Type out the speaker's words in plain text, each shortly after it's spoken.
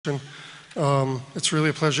It's really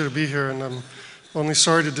a pleasure to be here, and I'm only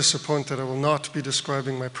sorry to disappoint that I will not be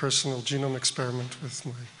describing my personal genome experiment with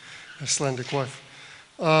my Icelandic wife.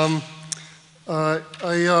 I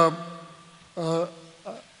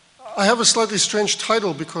have a slightly strange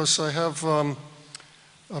title because I have a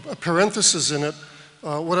parenthesis in it.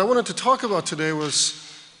 What I wanted to talk about today was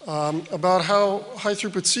about how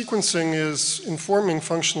high-throughput sequencing is informing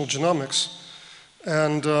functional genomics.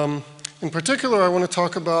 And in particular, I want to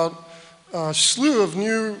talk about a slew of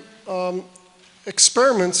new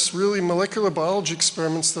experiments, really molecular biology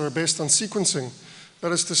experiments that are based on sequencing.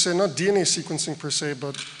 That is to say, not DNA sequencing per se,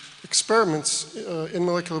 but experiments in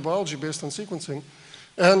molecular biology based on sequencing.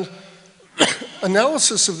 And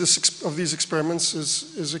analysis of these experiments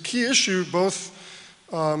is a key issue, both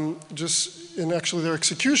just in actually their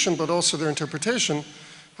execution, but also their interpretation.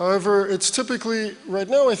 However, it's typically, right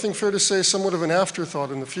now, I think fair to say, somewhat of an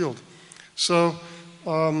afterthought in the field. So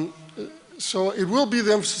it will be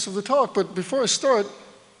the emphasis of the talk, but before I start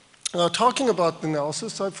talking about the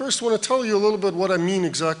analysis, I first want to tell you a little bit what I mean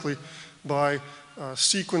exactly by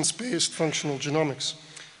sequence-based functional genomics.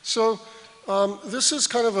 So this is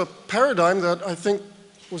kind of a paradigm that I think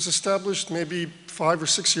was established maybe 5 or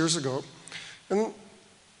 6 years ago. And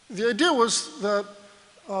the idea was that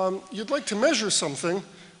you'd like to measure something.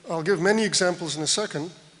 I'll give many examples in a second.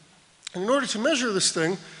 And in order to measure this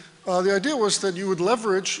thing, the idea was that you would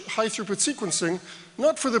leverage high-throughput sequencing,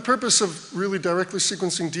 not for the purpose of really directly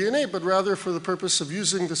sequencing DNA, but rather for the purpose of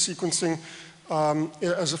using the sequencing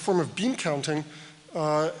as a form of beam counting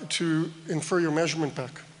to infer your measurement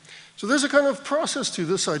back. So there's a kind of process to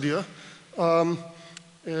this idea.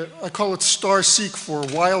 I call it STAR-seq for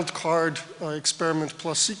wildcard experiment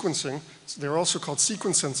plus sequencing. So they're also called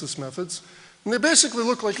sequence census methods. And they basically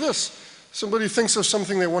look like this. Somebody thinks of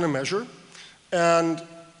something they want to measure, and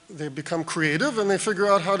they become creative, and they figure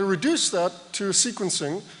out how to reduce that to a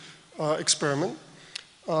sequencing experiment.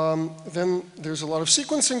 Then there's a lot of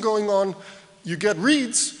sequencing going on. You get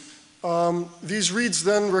reads. These reads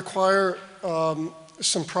then require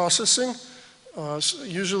some processing,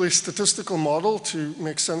 usually a statistical model to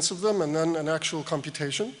make sense of them, and then an actual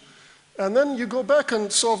computation. And then you go back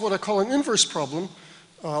and solve what I call an inverse problem.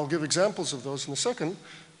 I'll give examples of those in a second.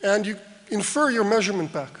 And you infer your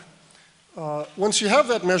measurement back. Once you have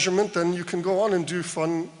that measurement, then you can go on and do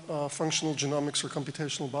fun functional genomics or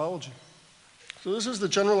computational biology. So this is the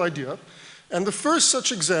general idea. And the first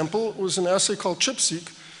such example was an assay called ChIP-seq.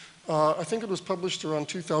 I think it was published around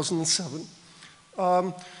 2007.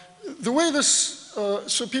 The way this,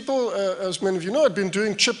 so people, as many of you know, had been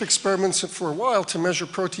doing ChIP experiments for a while to measure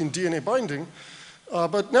protein DNA binding.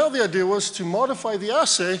 But now the idea was to modify the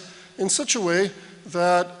assay in such a way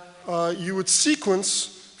that you would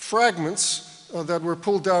sequence fragments that were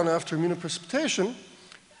pulled down after immunoprecipitation,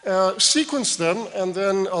 sequence them, and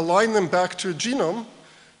then align them back to a genome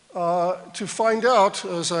to find out,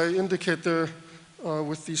 as I indicate there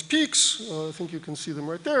with these peaks, I think you can see them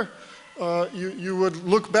right there, you would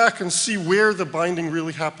look back and see where the binding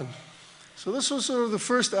really happened. So this was sort of the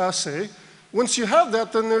first assay. Once you have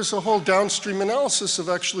that, then there's a whole downstream analysis of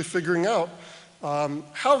actually figuring out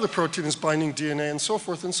how the protein is binding DNA and so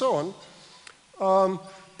forth and so on.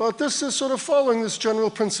 But this is sort of following this general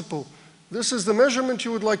principle. This is the measurement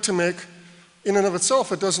you would like to make. In and of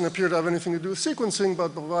itself, it doesn't appear to have anything to do with sequencing,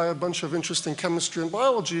 but by a bunch of interesting chemistry and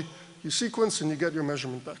biology, you sequence and you get your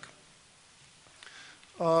measurement back.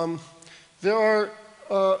 There are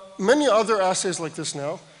many other assays like this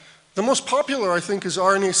now. The most popular, I think, is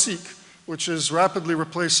RNA-seq, which is rapidly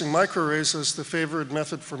replacing microarrays as the favored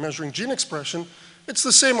method for measuring gene expression. It's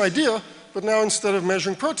the same idea, but now instead of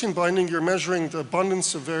measuring protein binding, you're measuring the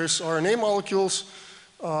abundance of various RNA molecules.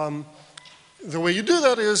 The way you do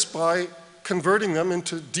that is by converting them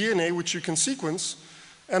into DNA, which you can sequence,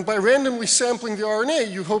 and by randomly sampling the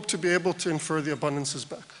RNA, you hope to be able to infer the abundances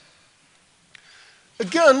back.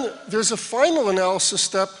 Again, there's a final analysis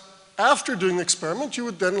step. After doing the experiment, you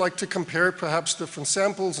would then like to compare perhaps different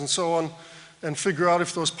samples and so on, and figure out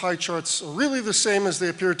if those pie charts are really the same as they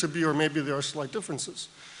appear to be, or maybe there are slight differences.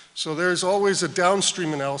 So there's always a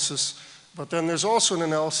downstream analysis, but then there's also an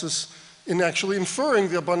analysis in actually inferring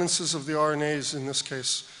the abundances of the RNAs, in this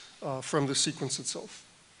case, from the sequence itself.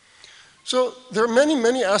 So there are many,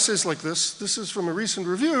 many assays like this. This is from a recent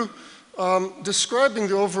review describing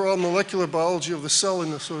the overall molecular biology of the cell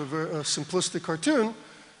in a sort of a simplistic cartoon,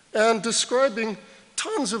 and describing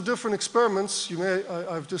tons of different experiments.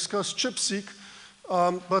 I've discussed ChIP-seq,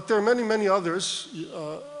 but there are many, many others.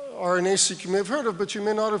 RNA-seq you may have heard of, but you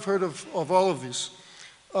may not have heard of all of these.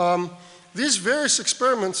 These various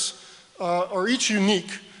experiments are each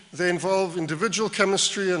unique They involve individual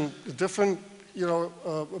chemistry and different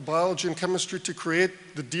biology and chemistry to create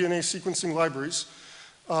the DNA sequencing libraries.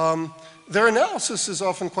 Their analysis is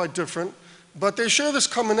often quite different, but they share this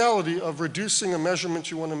commonality of reducing a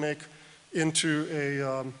measurement you want to make into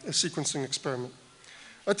a sequencing experiment.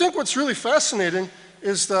 I think what's really fascinating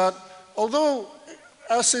is that although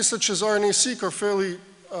assays such as RNA-seq are fairly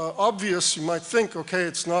obvious, you might think, okay,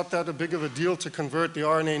 it's not that big of a deal to convert the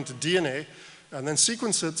RNA into DNA and then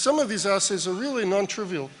sequence it. Some of these assays are really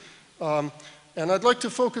non-trivial. And I'd like to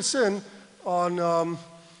focus in on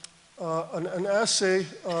an assay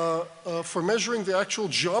for measuring the actual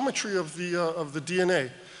geometry of the DNA.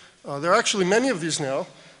 There are actually many of these now.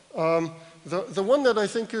 The one that I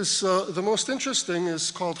think is the most interesting is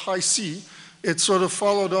called High-C. It's sort of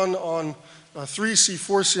followed on 3C,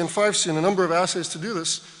 4C, and 5C, and a number of assays to do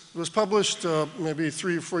this. It was published maybe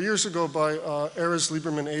 3 or 4 years ago by Erez,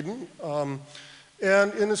 Lieberman, Aiden.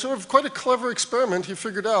 And in a sort of quite a clever experiment, he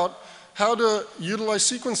figured out how to utilize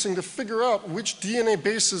sequencing to figure out which DNA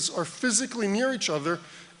bases are physically near each other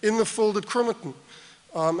in the folded chromatin.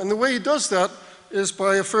 And the way he does that is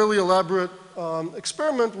by a fairly elaborate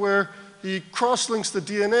experiment where he cross-links the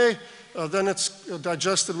DNA, then it's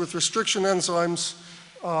digested with restriction enzymes,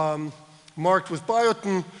 marked with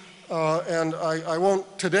biotin, and I won't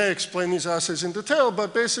today explain these assays in detail,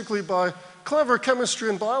 but basically by clever chemistry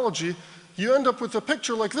and biology, you end up with a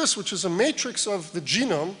picture like this, which is a matrix of the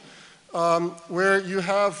genome, where you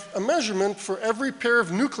have a measurement for every pair of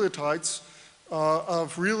nucleotides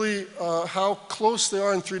of really how close they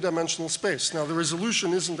are in three-dimensional space. Now, the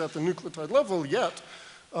resolution isn't at the nucleotide level yet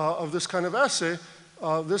of this kind of assay.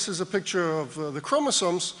 This is a picture of the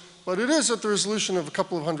chromosomes, but it is at the resolution of a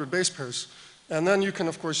couple of hundred base pairs. And then you can,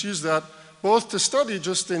 of course, use that both to study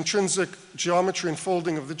just the intrinsic geometry and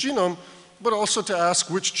folding of the genome, but also to ask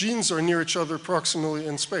which genes are near each other proximally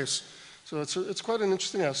in space. So it's quite an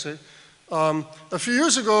interesting assay. A few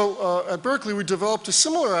years ago at Berkeley, we developed a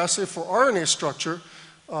similar assay for RNA structure.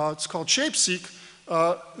 It's called Shape-seq.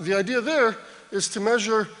 The idea there is to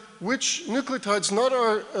measure which nucleotides not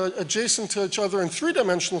are adjacent to each other in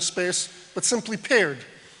three-dimensional space, but simply paired.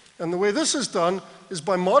 And the way this is done is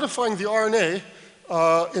by modifying the RNA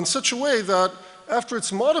in such a way that after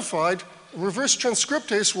it's modified, reverse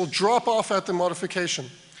transcriptase will drop off at the modification.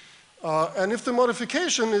 And if the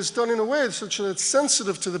modification is done in a way such that it's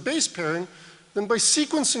sensitive to the base pairing, then by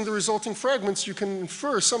sequencing the resulting fragments, you can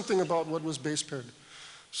infer something about what was base paired.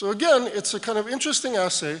 So again, it's a kind of interesting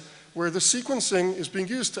assay where the sequencing is being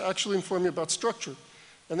used to actually inform you about structure.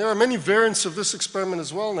 And there are many variants of this experiment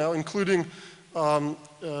as well now, including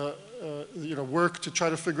work to try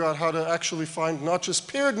to figure out how to actually find not just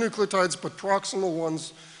paired nucleotides, but proximal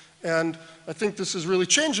ones. And I think this is really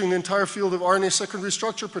changing the entire field of RNA secondary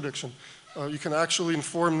structure prediction. You can actually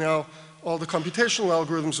inform now all the computational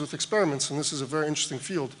algorithms with experiments, and this is a very interesting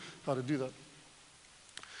field, how to do that.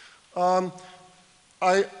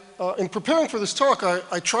 In preparing for this talk,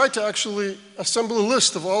 I tried to actually assemble a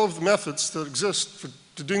list of all of the methods that exist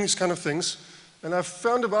to doing these kind of things, and I've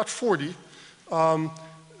found about 40.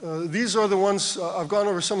 These are the ones, I've gone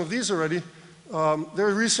over some of these already. There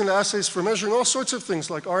are recent assays for measuring all sorts of things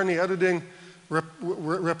like RNA editing,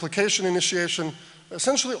 replication initiation.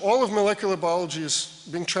 Essentially, all of molecular biology is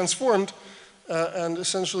being transformed and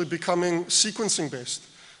essentially becoming sequencing-based.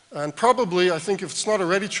 And probably, I think if it's not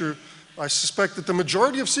already true, I suspect that the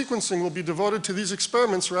majority of sequencing will be devoted to these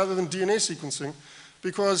experiments rather than DNA sequencing,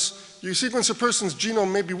 because you sequence a person's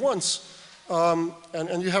genome maybe once,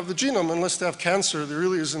 and you have the genome. Unless they have cancer, there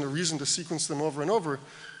really isn't a reason to sequence them over and over.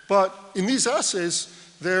 But in these assays,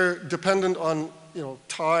 they're dependent on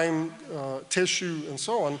time, tissue, and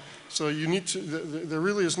so on. So you need to, there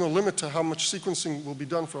really is no limit to how much sequencing will be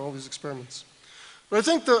done for all these experiments. But I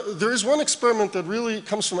think there is one experiment that really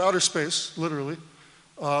comes from outer space, literally,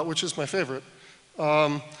 which is my favorite.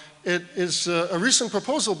 It is a recent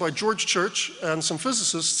proposal by George Church and some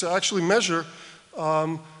physicists to actually measure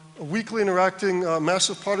weakly interacting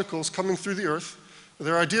massive particles coming through the Earth.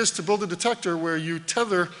 Their idea is to build a detector where you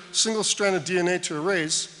tether single-stranded DNA to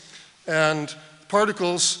arrays, and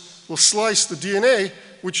particles will slice the DNA,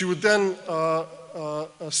 which you would then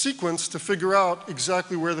sequence to figure out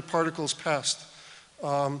exactly where the particles passed.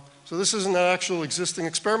 So this isn't an actual existing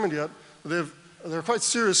experiment yet. They're quite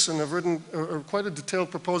serious and have written quite a detailed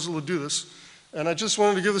proposal to do this. And I just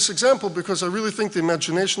wanted to give this example because I really think the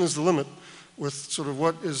imagination is the limit with sort of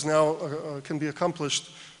what is now can be accomplished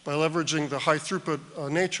by leveraging the high throughput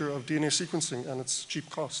nature of DNA sequencing and its cheap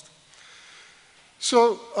cost.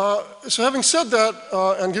 So having said that,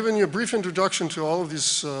 and given you a brief introduction to all of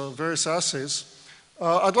these various assays,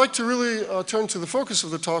 I'd like to really turn to the focus of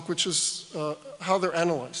the talk, which is how they're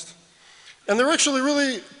analyzed. And there are actually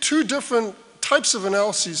really two different types of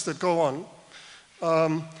analyses that go on.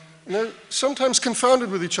 And they're sometimes confounded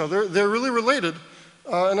with each other. They're really related,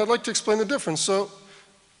 and I'd like to explain the difference. So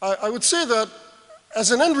I would say that as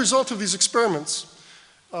an end result of these experiments,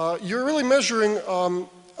 you're really measuring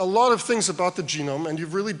a lot of things about the genome, and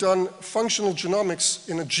you've really done functional genomics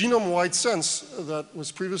in a genome-wide sense that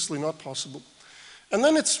was previously not possible. And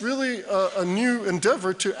then it's really a new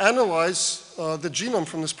endeavor to analyze the genome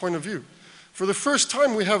from this point of view. For the first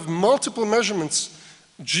time, we have multiple measurements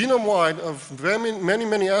genome-wide of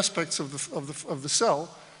many aspects of the cell.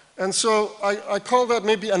 And so I call that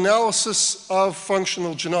maybe analysis of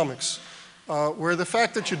functional genomics, where the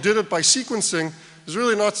fact that you did it by sequencing is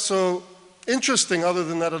really not so interesting other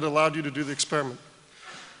than that it allowed you to do the experiment.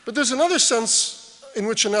 But there's another sense in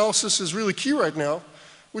which analysis is really key right now,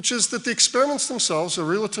 which is that the experiments themselves are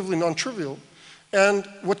relatively non-trivial. And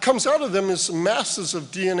what comes out of them is masses of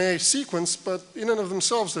DNA sequence, but in and of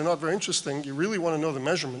themselves, they're not very interesting. You really want to know the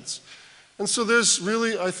measurements. And so there's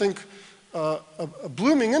really, I think, a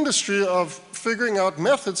blooming industry of figuring out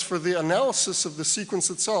methods for the analysis of the sequence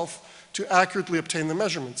itself to accurately obtain the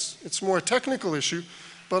measurements. It's more a technical issue,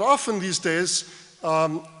 but often these days,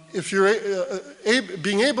 if you're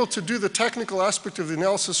being able to do the technical aspect of the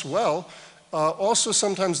analysis well, also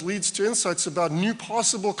sometimes leads to insights about new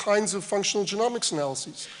possible kinds of functional genomics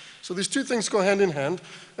analyses. So these two things go hand in hand,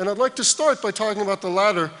 and I'd like to start by talking about the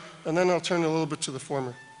latter, and then I'll turn a little bit to the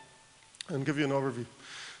former and give you an overview.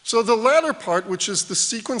 So the latter part, which is the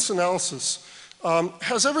sequence analysis,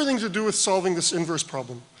 has everything to do with solving this inverse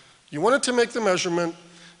problem. You wanted to make the measurement,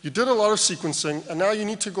 you did a lot of sequencing, and now you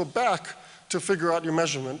need to go back to figure out your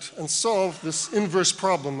measurement and solve this inverse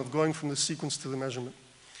problem of going from the sequence to the measurement.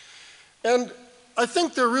 And I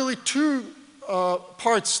think there are really two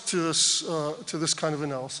parts to this kind of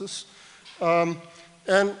analysis.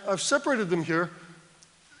 And I've separated them here.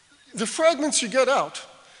 The fragments you get out,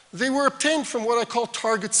 they were obtained from what I call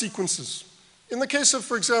target sequences. In the case of,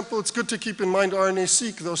 for example, it's good to keep in mind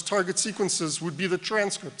RNA-seq, those target sequences would be the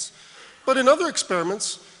transcripts. But in other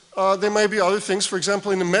experiments, there may be other things. For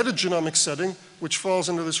example, in a metagenomic setting, which falls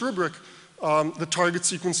under this rubric, the target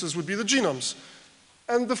sequences would be the genomes.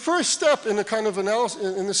 And the first step in a kind of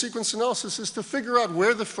analysis, in the sequence analysis, is to figure out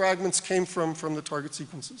where the fragments came from the target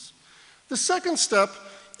sequences. The second step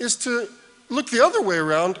is to look the other way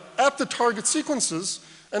around at the target sequences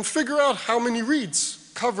and figure out how many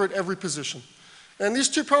reads covered every position. And these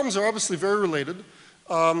two problems are obviously very related,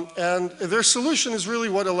 and their solution is really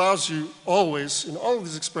what allows you always, in all of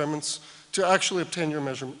these experiments, to actually obtain your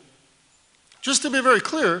measurement. Just to be very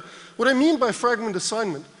clear, what I mean by fragment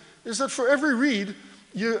assignment is that for every read,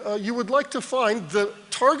 you would like to find the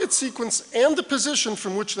target sequence and the position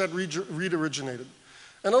from which that read originated.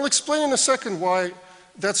 And I'll explain in a second why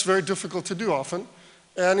that's very difficult to do often,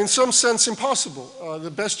 and in some sense impossible.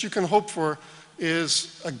 The best you can hope for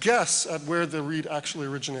is a guess at where the read actually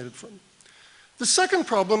originated from. The second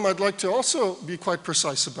problem I'd like to also be quite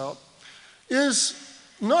precise about is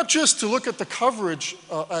not just to look at the coverage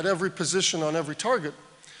at every position on every target,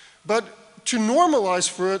 but to normalize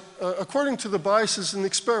for it according to the biases in the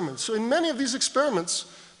experiment. So in many of these experiments,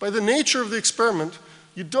 by the nature of the experiment,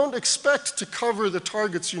 you don't expect to cover the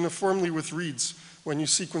targets uniformly with reads when you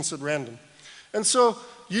sequence at random. And so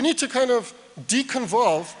you need to kind of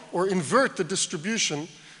deconvolve or invert the distribution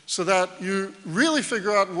so that you really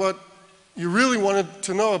figure out what you really wanted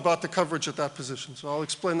to know about the coverage at that position. So I'll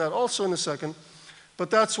explain that also in a second, but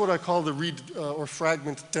that's what I call the read or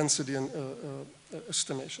fragment density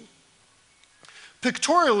estimation.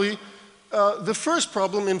 Pictorially, the first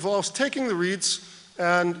problem involves taking the reads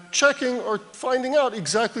and checking or finding out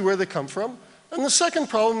exactly where they come from. And the second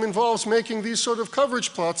problem involves making these sort of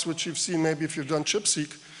coverage plots, which you've seen maybe if you've done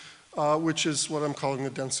ChIP-seq, which is what I'm calling the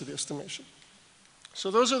density estimation.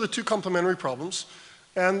 So those are the two complementary problems.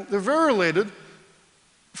 And they're very related.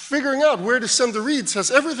 Figuring out where to send the reads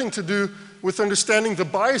has everything to do with understanding the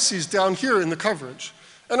biases down here in the coverage.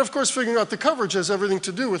 And of course, figuring out the coverage has everything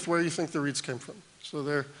to do with where you think the reads came from. So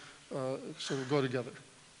they're sort of go together.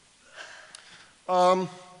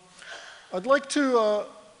 I'd like to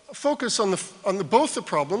focus on both the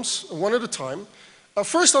problems one at a time.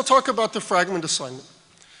 First, I'll talk about the fragment assignment.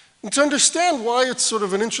 And to understand why it's sort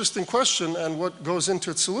of an interesting question and what goes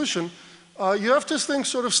into its solution, you have to think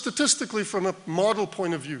sort of statistically from a model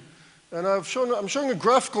point of view. And I'm showing a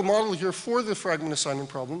graphical model here for the fragment assignment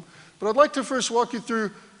problem. But I'd like to first walk you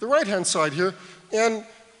through the right-hand side here. And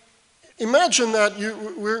imagine that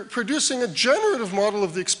we're producing a generative model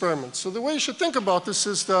of the experiment. So the way you should think about this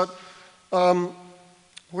is that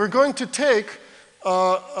we're going to take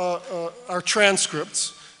our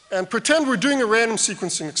transcripts and pretend we're doing a random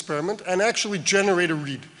sequencing experiment and actually generate a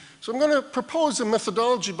read. So I'm going to propose a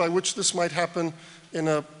methodology by which this might happen in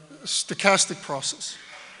a stochastic process.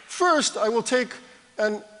 First, I will take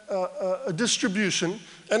a distribution,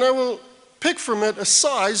 and I will pick from it a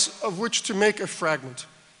size of which to make a fragment.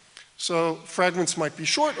 So fragments might be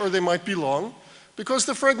short or they might be long, because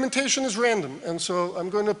the fragmentation is random. And so I'm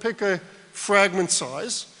going to pick a fragment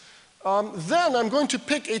size. Then I'm going to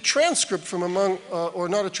pick a transcript from among, or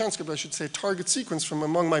not a transcript, I should say, target sequence from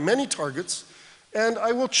among my many targets. And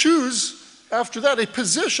I will choose, after that, a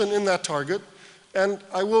position in that target. And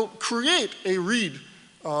I will create a read,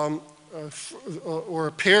 or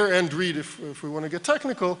a pair-end read, if we want to get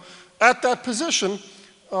technical, at that position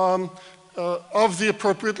of the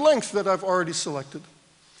appropriate length that I've already selected.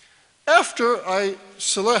 After I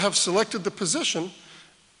have selected the position,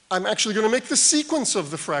 I'm actually going to make the sequence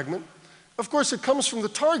of the fragment. Of course, it comes from the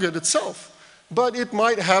target itself, but it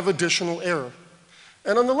might have additional error.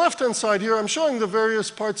 And on the left-hand side here, I'm showing the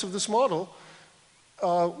various parts of this model.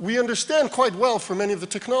 We understand quite well for many of the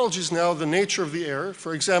technologies now the nature of the error.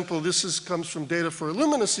 For example, this comes from data for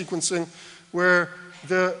Illumina sequencing, where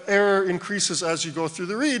the error increases as you go through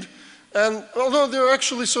the read. And although there are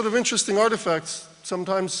actually sort of interesting artifacts,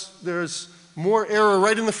 sometimes there's more error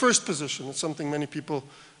right in the first position. It's something many people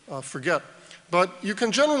forget. But you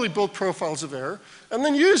can generally build profiles of error and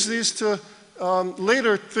then use these to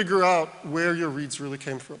later figure out where your reads really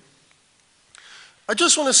came from. I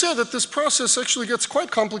just want to say that this process actually gets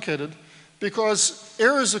quite complicated because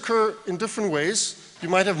errors occur in different ways. You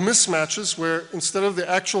might have mismatches where instead of the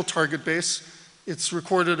actual target base, it's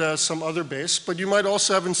recorded as some other base, but you might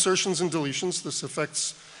also have insertions and deletions. This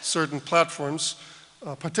affects certain platforms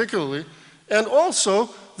particularly. And also,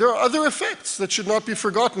 there are other effects that should not be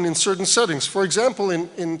forgotten in certain settings. For example, in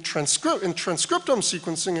transcriptome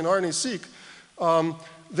sequencing in RNA-seq,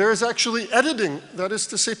 there is actually editing, that is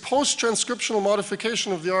to say post-transcriptional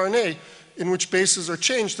modification of the RNA in which bases are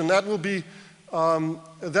changed, and that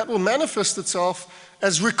will manifest itself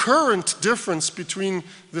as recurrent difference between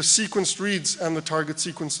the sequenced reads and the target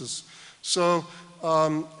sequences. So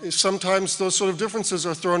sometimes those sort of differences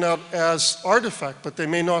are thrown out as artifact, but they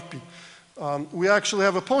may not be. We actually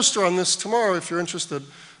have a poster on this tomorrow if you're interested.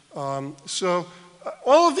 So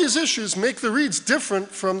all of these issues make the reads different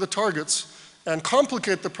from the targets and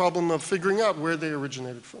complicate the problem of figuring out where they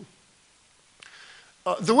originated from.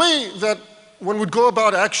 The way that one would go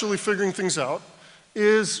about actually figuring things out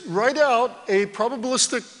is write out a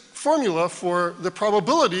probabilistic formula for the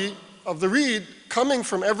probability of the read coming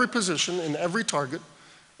from every position in every target.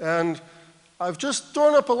 And I've just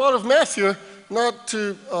thrown up a lot of math here, not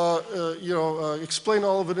to explain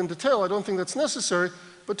all of it in detail. I don't think that's necessary,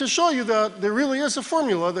 but to show you that there really is a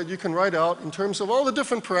formula that you can write out in terms of all the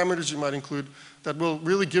different parameters you might include that will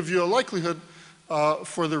really give you a likelihood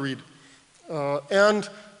for the read. And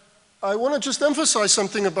I want to just emphasize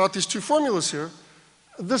something about these two formulas here.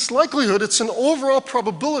 This likelihood, it's an overall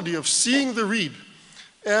probability of seeing the read.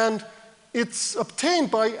 And it's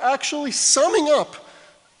obtained by actually summing up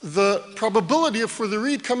the probability for the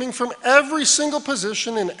read coming from every single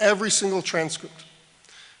position in every single transcript.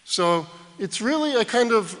 So it's really a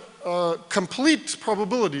kind of complete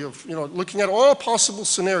probability of looking at all possible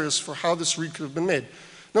scenarios for how this read could have been made.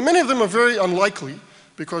 Now, many of them are very unlikely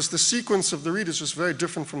because the sequence of the read is just very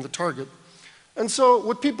different from the target. And so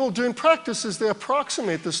what people do in practice is they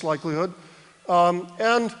approximate this likelihood.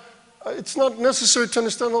 And it's not necessary to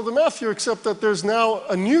understand all the math here, except that there's now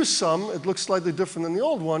a new sum. It looks slightly different than the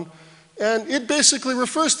old one. And it basically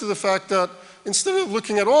refers to the fact that instead of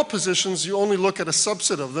looking at all positions, you only look at a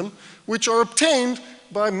subset of them, which are obtained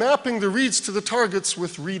by mapping the reads to the targets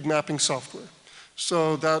with read mapping software.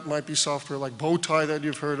 So that might be software like Bowtie that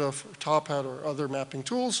you've heard of, or Top Hat, or other mapping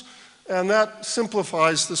tools. And that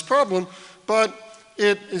simplifies this problem, but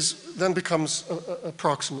it then becomes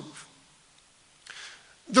approximative.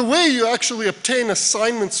 The way you actually obtain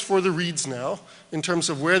assignments for the reads now, in terms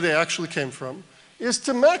of where they actually came from, is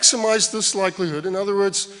to maximize this likelihood. In other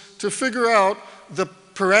words, to figure out the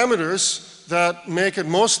parameters that make it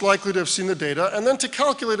most likely to have seen the data, and then to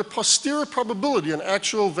calculate a posterior probability, an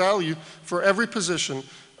actual value for every position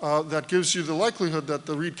that gives you the likelihood that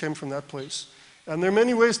the read came from that place. And there are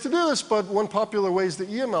many ways to do this, but one popular way is the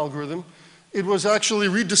EM algorithm. It was actually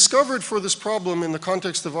rediscovered for this problem in the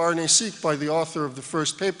context of RNA-seq by the author of the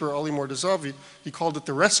first paper, Ali Mortazavi. He called it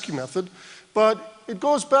the rescue method. But it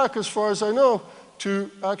goes back, as far as I know,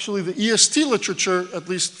 to actually the EST literature, at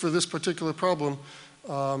least for this particular problem,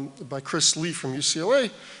 by Chris Lee from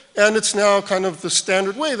UCLA. And it's now kind of the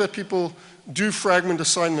standard way that people do fragment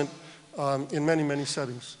assignment in many, many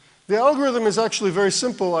settings. The algorithm is actually very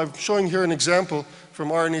simple. I'm showing here an example from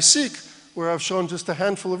RNA-seq where I've shown just a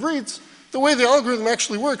handful of reads. The way the algorithm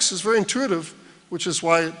actually works is very intuitive, which is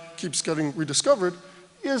why it keeps getting rediscovered,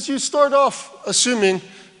 is you start off assuming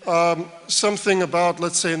something about,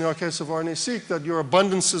 let's say in our case of RNA-seq, that your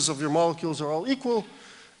abundances of your molecules are all equal,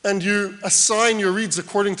 and you assign your reads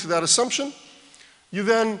according to that assumption. You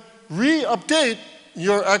then re-update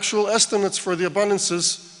your actual estimates for the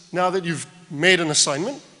abundances now that you've made an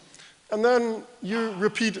assignment, and then you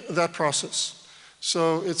repeat that process.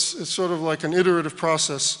 So it's sort of like an iterative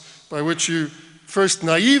process by which you first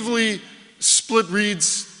naively split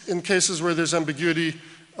reads in cases where there's ambiguity,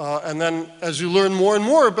 and then as you learn more and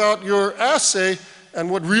more about your assay and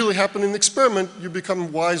what really happened in the experiment, you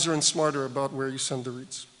become wiser and smarter about where you send the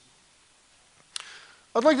reads.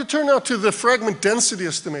 I'd like to turn now to the fragment density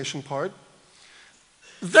estimation part.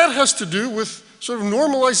 That has to do with sort of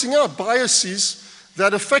normalizing out biases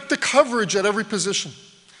that affect the coverage at every position.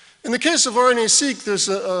 In the case of RNA-seq, there's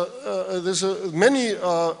many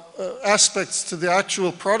aspects to the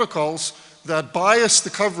actual protocols that bias the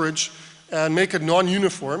coverage and make it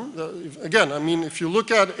non-uniform. Again, I mean, if you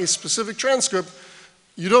look at a specific transcript,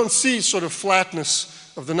 you don't see sort of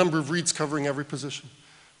flatness of the number of reads covering every position.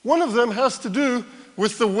 One of them has to do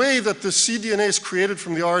with the way that the cDNA is created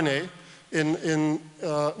from the RNA in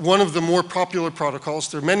one of the more popular protocols.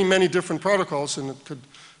 There are many, many different protocols, and it could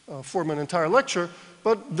form an entire lecture.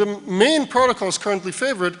 But the main protocols currently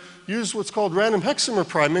favored use what's called random hexamer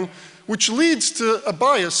priming, which leads to a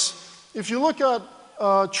bias. If you look at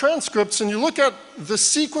transcripts and you look at the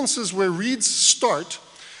sequences where reads start,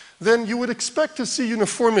 then you would expect to see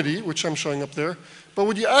uniformity, which I'm showing up there. But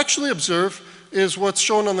what you actually observe is what's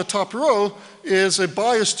shown on the top row is a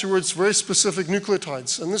bias towards very specific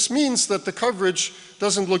nucleotides. And this means that the coverage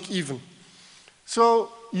doesn't look even.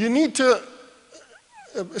 So you need to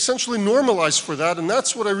essentially normalize for that, and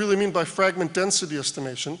that's what I really mean by fragment density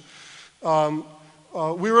estimation. We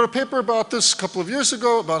wrote a paper about this a couple of years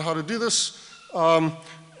ago, about how to do this.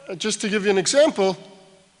 Just to give you an example,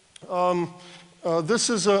 this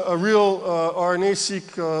is a real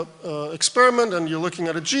RNA-seq experiment, and you're looking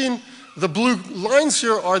at a gene. The blue lines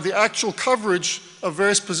here are the actual coverage of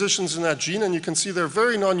various positions in that gene, and you can see they're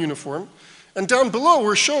very non-uniform. And down below,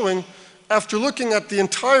 we're showing, after looking at the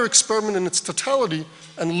entire experiment in its totality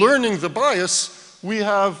and learning the bias, we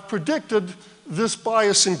have predicted this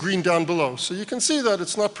bias in green down below. So you can see that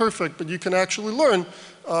it's not perfect, but you can actually learn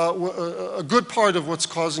a good part of what's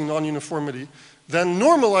causing non-uniformity, then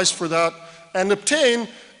normalize for that, and obtain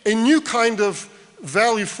a new kind of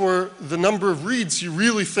value for the number of reads you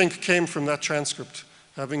really think came from that transcript,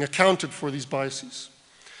 having accounted for these biases.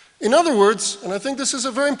 In other words, and I think this is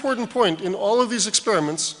a very important point in all of these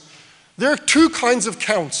experiments, there are two kinds of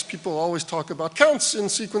counts. People always talk about counts in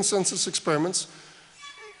sequence census experiments.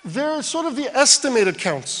 They're sort of the estimated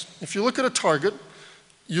counts. If you look at a target,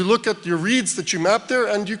 you look at your reads that you map there,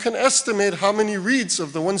 and you can estimate how many reads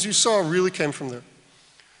of the ones you saw really came from there.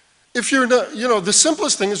 If you're not, the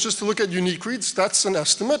simplest thing is just to look at unique reads. That's an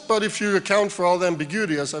estimate, but if you account for all the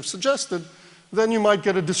ambiguity, as I've suggested, then you might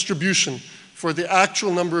get a distribution for the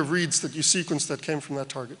actual number of reads that you sequenced that came from that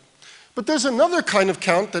target. But there's another kind of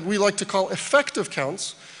count that we like to call effective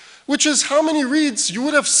counts, which is how many reads you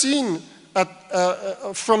would have seen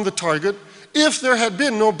from the target if there had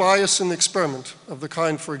been no bias in the experiment of the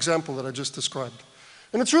kind, for example, that I just described.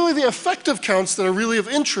 And it's really the effective counts that are really of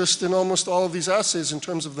interest in almost all of these assays in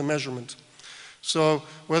terms of the measurement. So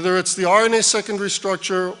whether it's the RNA secondary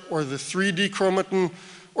structure or the 3D chromatin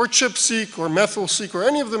or ChIP-seq or methyl-seq or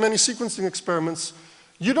any of the many sequencing experiments,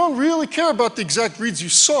 you don't really care about the exact reads you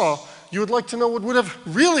saw. You would like to know what would have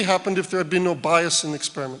really happened if there had been no bias in the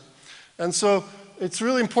experiment. And so it's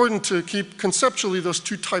really important to keep conceptually those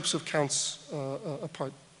two types of counts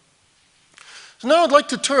apart. So now I'd like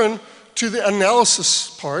to turn to the analysis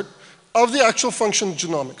part of the actual function of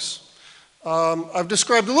genomics. I've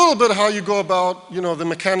described a little bit how you go about, the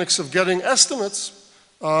mechanics of getting estimates.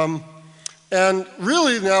 And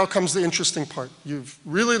really now comes the interesting part. You've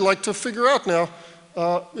really like to figure out now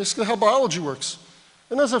basically how biology works.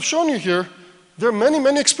 And as I've shown you here, there are many,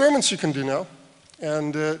 many experiments you can do now.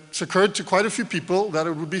 And it's occurred to quite a few people that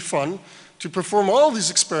it would be fun to perform all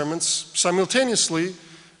these experiments simultaneously,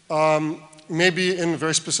 maybe in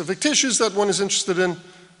very specific tissues that one is interested in,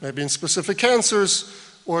 maybe in specific cancers,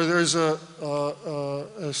 or there's a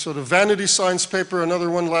sort of vanity science paper, another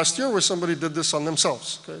one last year, where somebody did this on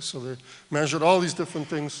themselves. Okay? So they measured all these different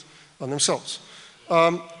things on themselves.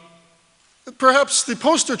 Perhaps the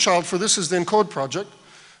poster child for this is the ENCODE project.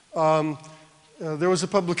 There was a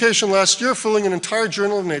publication last year filling an entire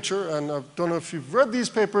journal of Nature, and I don't know if you've read these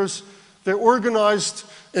papers. They're organized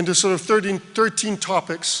into sort of 13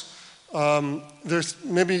 topics. There's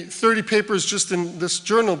maybe 30 papers just in this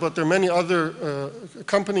journal, but there are many other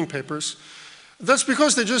accompanying papers. That's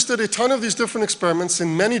because they just did a ton of these different experiments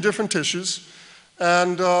in many different tissues,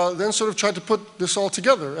 and then sort of tried to put this all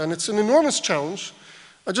together. And it's an enormous challenge.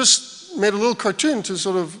 I just made a little cartoon to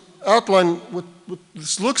sort of outline what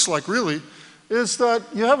this looks like, really, is that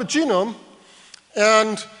you have a genome,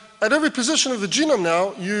 and at every position of the genome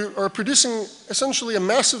now, you are producing essentially a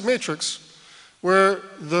massive matrix where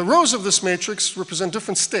the rows of this matrix represent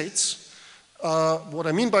different states. What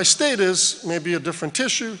I mean by state is maybe a different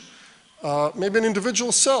tissue, maybe an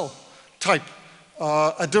individual cell type,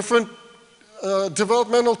 a different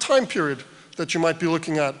developmental time period that you might be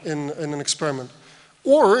looking at in an experiment.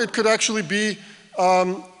 Or it could actually be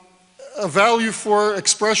a value for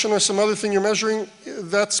expression or some other thing you're measuring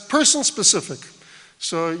that's person-specific.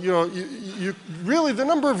 So, you know, really the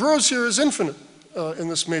number of rows here is infinite in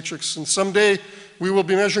this matrix, and someday we will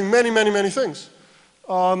be measuring many, many, many things.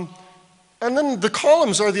 And then the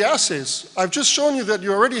columns are the assays. I've just shown you that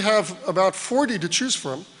you already have about 40 to choose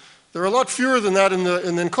from. There are a lot fewer than that in the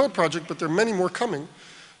ENCODE project, but there are many more coming.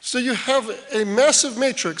 So you have a massive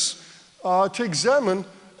matrix to examine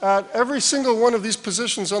at every single one of these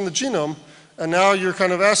positions on the genome, and now you're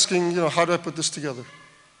kind of asking, you know, how do I put this together?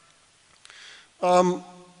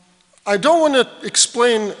 I don't want to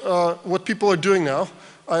explain what people are doing now.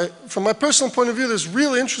 From my personal point of view, there's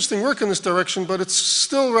really interesting work in this direction, but it's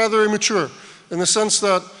still rather immature in the sense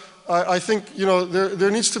that I think, you know, there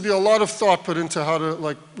needs to be a lot of thought put into how to,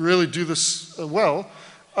 like, really do this well.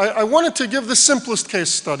 I wanted to give the simplest case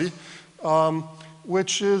study,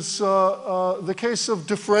 which is the case of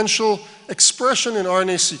differential expression in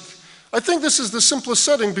RNA-seq. I think this is the simplest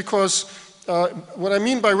setting because what I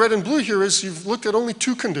mean by red and blue here is you've looked at only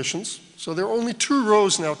two conditions. So there are only 2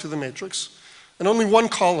 rows now to the matrix, and only 1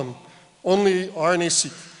 column, only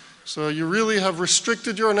RNA-seq. So you really have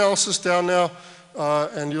restricted your analysis down now,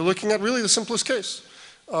 and you're looking at really the simplest case.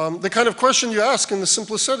 The kind of question you ask in the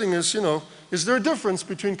simplest setting is, you know, is there a difference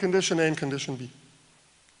between condition A and condition B?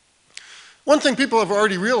 One thing people have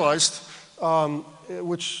already realized,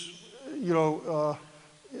 which, you know,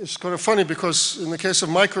 is kind of funny because in the case of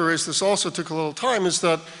microarrays, this also took a little time, is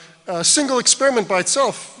that a single experiment by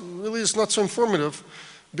itself really is not so informative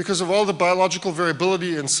because of all the biological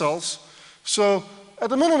variability in cells. So at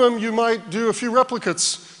the minimum, you might do a few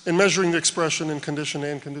replicates in measuring the expression in condition A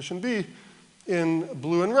and condition B in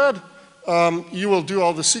blue and red. You will do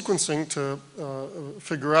all the sequencing to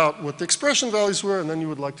figure out what the expression values were, and then you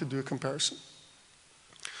would like to do a comparison.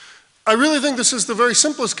 I really think this is the very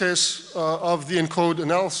simplest case of the ENCODE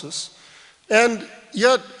analysis, and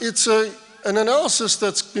yet it's an analysis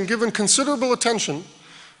that's been given considerable attention.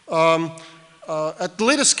 At the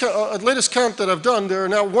latest count that I've done, there are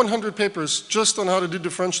now 100 papers just on how to do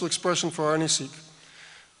differential expression for RNA-seq.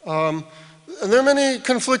 And there are many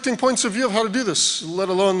conflicting points of view of how to do this, let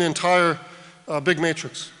alone the entire big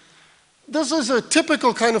matrix. This is a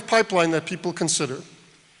typical kind of pipeline that people consider.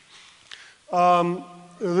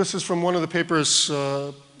 This is from one of the papers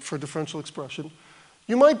for differential expression.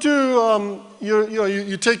 You might do,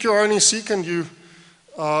 you take your RNA-seq and you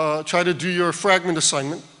try to do your fragment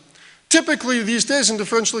assignment. Typically, these days in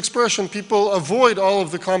differential expression, people avoid all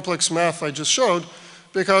of the complex math I just showed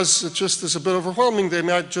because it just is a bit overwhelming. They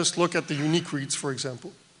might just look at the unique reads, for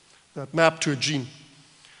example, that map to a gene.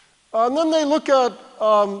 And then they look at,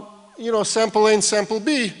 sample A and sample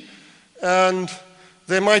B, and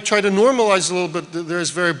they might try to normalize a little bit. There's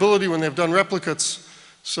variability when they've done replicates,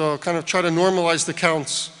 so kind of try to normalize the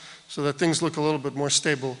counts so that things look a little bit more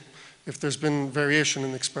stable if there's been variation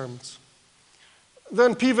in the experiments.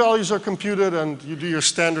 Then p-values are computed, and you do your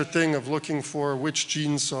standard thing of looking for which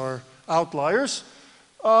genes are outliers,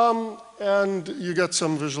 and you get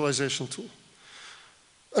some visualization tool.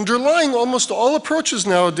 Underlying almost all approaches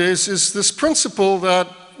nowadays is this principle that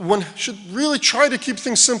one should really try to keep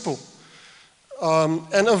things simple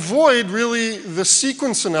and avoid really the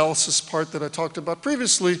sequence analysis part that I talked about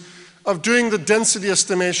previously of doing the density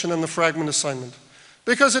estimation and the fragment assignment,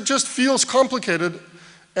 because it just feels complicated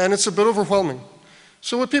and it's a bit overwhelming.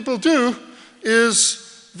 So what people do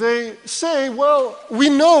is they say, well, we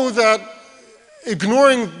know that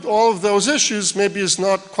ignoring all of those issues maybe is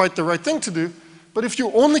not quite the right thing to do, but if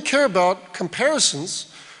you only care about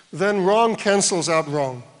comparisons, then wrong cancels out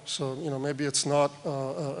wrong. So, maybe it's not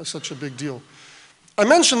such a big deal. I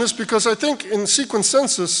mention this because I think in sequence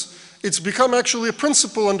census, it's become actually a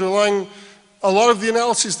principle underlying a lot of the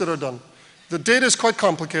analyses that are done. the data is quite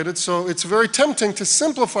complicated, so it's very tempting to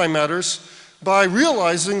simplify matters by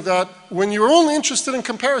realizing that when you're only interested in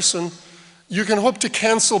comparison, you can hope to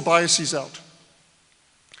cancel biases out.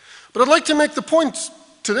 But I'd like to make the point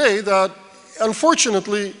today that,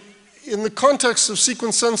 unfortunately, in the context of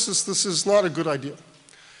sequence census, this is not a good idea.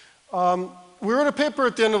 We wrote a paper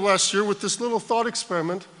at the end of last year with this little thought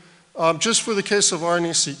experiment just for the case of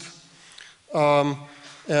RNA-seq.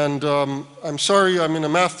 I'm sorry, I'm in a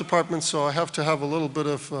math department, so I have to have a little bit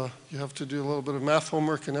of, you have to do a little bit of math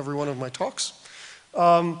homework in every one of my talks.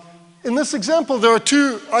 In this example, there are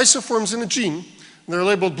two isoforms in a gene. They're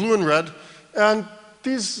labeled blue and red. And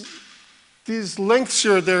these lengths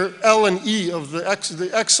here, they're L and E of the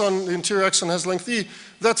exon, the interior exon has length E.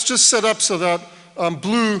 That's just set up so that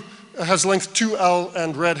blue has length 2L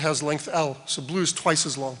and red has length L. So blue is twice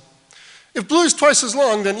as long. If blue is twice as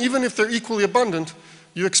long, then even if they're equally abundant,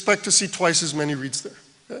 you expect to see twice as many reads there.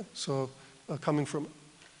 Okay? So coming from it.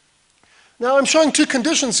 Now I'm showing two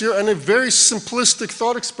conditions here and a very simplistic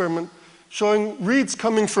thought experiment showing reads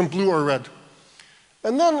coming from blue or red.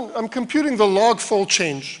 And then I'm computing the log-fold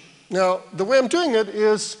change. Now the way I'm doing it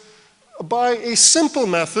is by a simple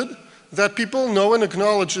method that people know and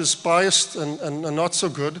acknowledge is biased and not so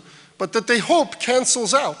good, but that they hope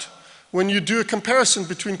cancels out when you do a comparison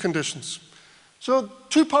between conditions. So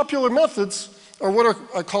two popular methods are what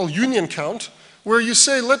I call union count, where you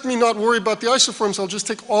say, let me not worry about the isoforms, I'll just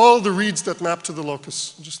take all the reads that map to the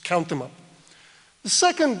locus, and just count them up. The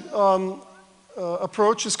second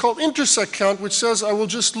approach is called intersect count, which says I will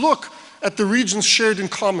just look at the regions shared in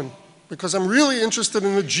common, because I'm really interested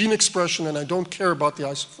in the gene expression and I don't care about the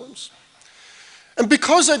isoforms. And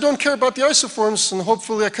because I don't care about the isoforms, and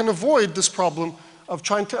hopefully I can avoid this problem of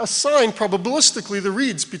trying to assign probabilistically the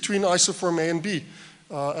reads between isoform A and B,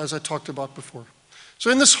 as I talked about before.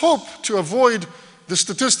 So in this hope to avoid the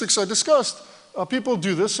statistics I discussed, people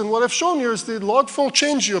do this. And what I've shown here is the log-fold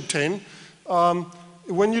change you obtain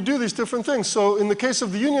when you do these different things. So in the case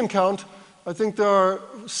of the union count, I think there are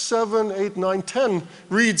 7, 8, 9, 10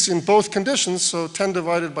 reads in both conditions. So 10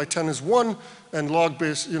 divided by 10 is 1, and log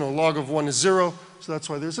base, log of 1 is 0. So that's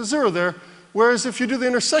why there's a 0 there. Whereas if you do the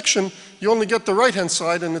intersection, you only get the right-hand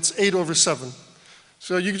side, and it's 8 over 7.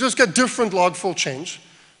 So you just get different log-fold change.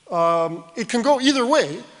 It can go either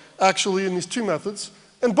way, actually, in these two methods,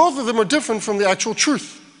 and both of them are different from the actual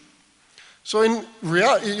truth. So when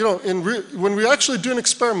we actually do an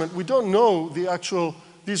experiment, we don't know the actual,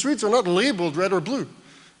 these reads are not labeled red or blue.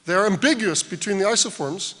 They're ambiguous between the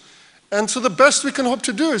isoforms. And so the best we can hope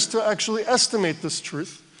to do is to actually estimate this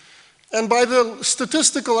truth. And by the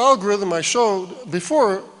statistical algorithm I showed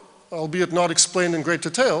before, albeit not explained in great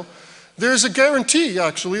detail, there's a guarantee,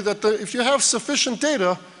 actually, that if you have sufficient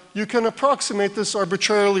data, you can approximate this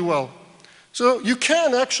arbitrarily well. So you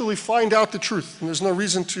can actually find out the truth, and there's no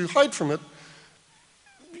reason to hide from it.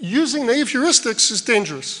 Using naive heuristics is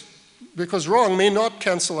dangerous, because wrong may not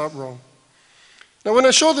cancel out wrong. Now, when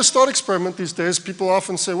I show this thought experiment these days, people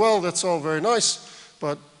often say, well, that's all very nice,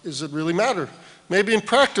 but does it really matter? Maybe in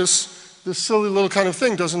practice, this silly little kind of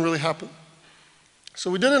thing doesn't really happen.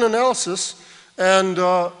 So we did an analysis, and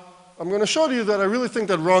I'm going to show you that I really think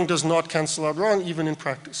that wrong does not cancel out wrong, even in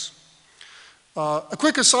practice. A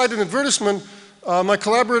quick aside and advertisement, my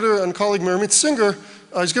collaborator and colleague Mirmit Singer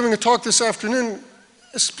is giving a talk this afternoon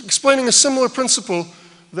explaining a similar principle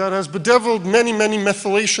that has bedeviled many, many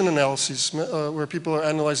methylation analyses where people are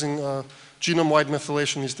analyzing genome-wide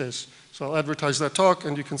methylation these days. So I'll advertise that talk,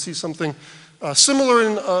 and you can see something similar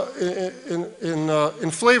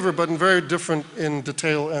in flavor, but very different in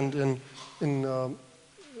detail and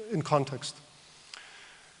in context.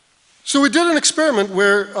 So we did an experiment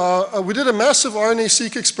where we did a massive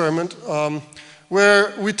RNA-seq experiment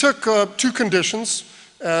where we took two conditions,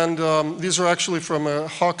 and these are actually from a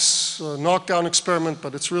Hox knockdown experiment,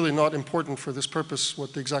 but it's really not important for this purpose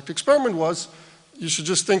what the exact experiment was. You should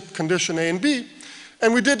just think condition A and B.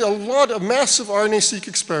 And we did a lot of massive RNA-seq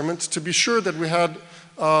experiments to be sure that we had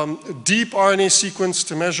deep RNA sequence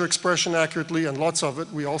to measure expression accurately, and lots of it.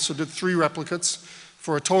 We also did 3 replicates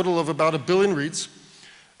for a total of about 1 billion reads.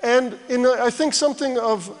 And in, I think, something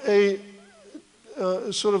of a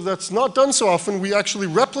sort of that's not done so often, we actually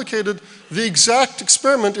replicated the exact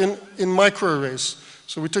experiment in microarrays.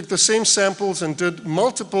 So we took the same samples and did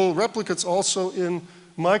multiple replicates also in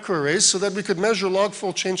microarrays so that we could measure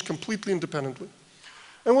log-fold change completely independently.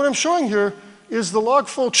 And what I'm showing here is the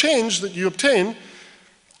log-fold change that you obtain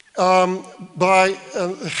by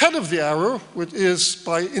head of the arrow, which is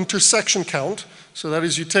by intersection count. So that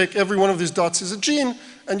is, you take every one of these dots as a gene,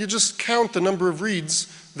 and you just count the number of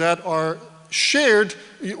reads that are shared,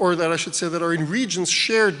 or that I should say that are in regions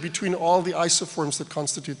shared between all the isoforms that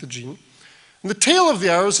constitute the gene. And the tail of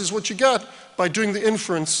the arrows is what you get by doing the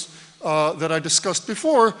inference that I discussed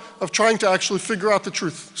before of trying to actually figure out the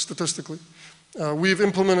truth statistically. We've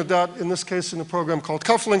implemented that in this case in a program called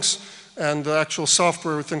Cufflinks, and the actual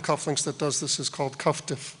software within Cufflinks that does this is called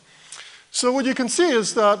CuffDiff. So what you can see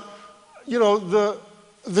is that,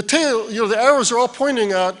 the tail, the arrows are all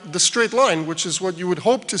pointing at the straight line, which is what you would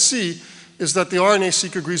hope to see, is that the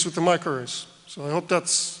RNA-seq agrees with the microarrays. So I hope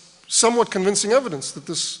that's somewhat convincing evidence that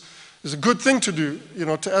this is a good thing to do,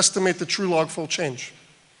 to estimate the true log-fold change.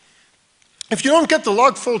 If you don't get the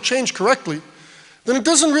log-fold change correctly, then it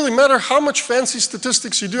doesn't really matter how much fancy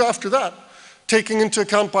statistics you do after that, taking into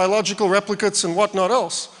account biological replicates and whatnot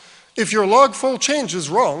else. If your log-fold change is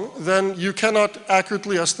wrong, then you cannot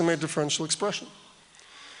accurately estimate differential expression.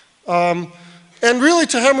 And really,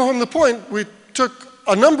 to hammer home the point, we took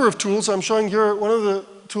a number of tools. I'm showing here one of the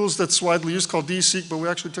tools that's widely used called DSeq, but we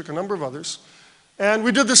actually took a number of others. And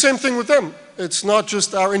we did the same thing with them. It's not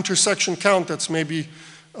just our intersection count that's maybe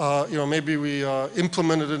we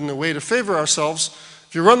implemented it in a way to favor ourselves.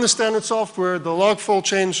 If you run the standard software, the log-fold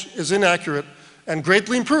change is inaccurate and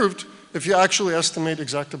greatly improved if you actually estimate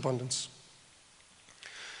exact abundance.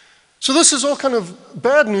 So this is all kind of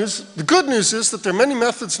bad news. The good news is that there are many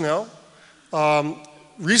methods now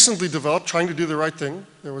recently developed trying to do the right thing.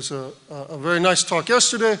 There was a very nice talk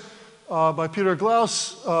yesterday by Peter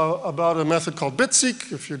Glaus about a method called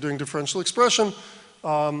BitSeq, if you're doing differential expression.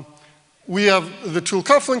 We have the tool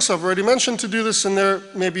Cufflinks, I've already mentioned, to do this, and there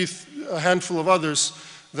may be a handful of others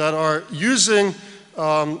that are using,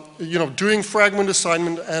 doing fragment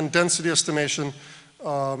assignment and density estimation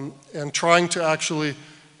and trying to actually,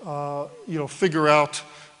 figure out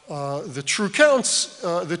the true counts,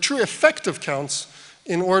 the true effective counts,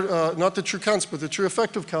 in order, not the true counts, but the true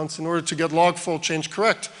effective counts in order to get log-fold change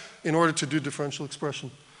correct in order to do differential expression.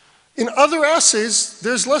 In other assays,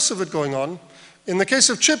 there's less of it going on. In the case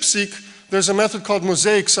of ChIP-seq, there's a method called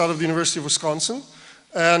Mosaics out of the University of Wisconsin,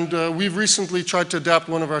 and we've recently tried to adapt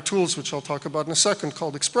one of our tools, which I'll talk about in a second,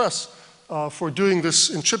 called Express, for doing this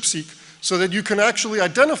in ChIP-seq, so that you can actually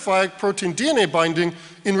identify protein DNA binding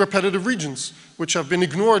in repetitive regions, which have been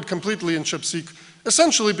ignored completely in ChIP-seq,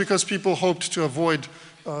 essentially because people hoped to avoid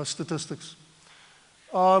statistics.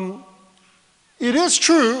 It is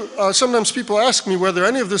true, sometimes people ask me whether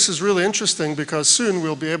any of this is really interesting, because soon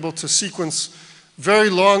we'll be able to sequence very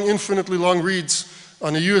long, infinitely long reads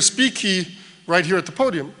on a USB key right here at the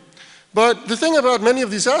podium. But the thing about many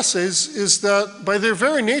of these assays is that by their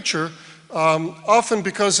very nature, often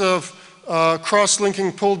because of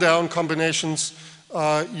cross-linking pull-down combinations,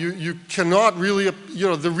 you cannot really,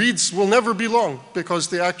 the reads will never be long because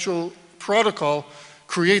the actual protocol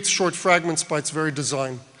creates short fragments by its very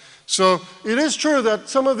design. So it is true that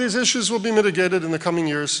some of these issues will be mitigated in the coming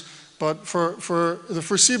years, but for the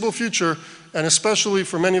foreseeable future, and especially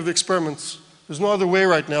for many of the experiments, there's no other way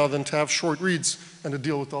right now than to have short reads and to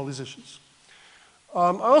deal with all these issues.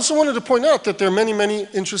 I also wanted to point out that there are many, many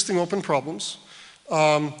interesting open problems.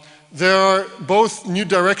 There are both new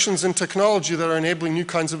directions in technology that are enabling new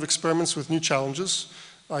kinds of experiments with new challenges.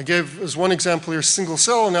 I gave as one example here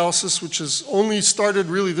single-cell analysis, which has only started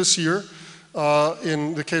really this year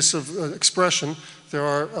in the case of expression. There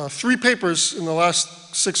are 3 papers in the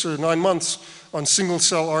last 6 or 9 months on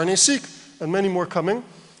single-cell RNA-seq, and many more coming.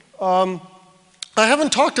 I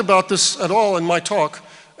haven't talked about this at all in my talk,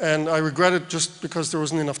 and I regret it just because there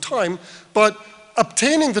wasn't enough time, but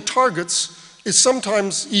obtaining the targets is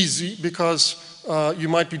sometimes easy because you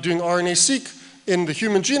might be doing RNA-seq in the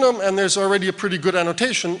human genome, and there's already a pretty good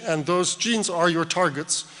annotation, and those genes are your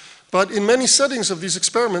targets. But in many settings of these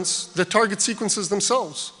experiments, the target sequences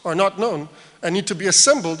themselves are not known and need to be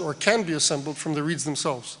assembled or can be assembled from the reads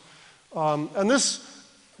themselves. And this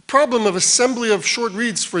problem of assembly of short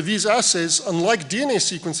reads for these assays, unlike DNA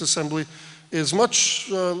sequence assembly, is much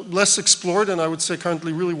less explored and I would say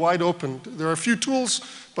currently really wide open. There are a few tools,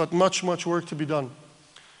 but much, much work to be done.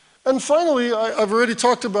 And finally, I've already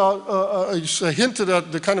talked about, I hinted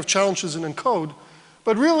at the kind of challenges in ENCODE,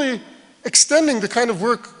 but really extending the kind of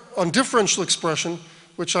work on differential expression,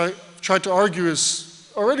 which I tried to argue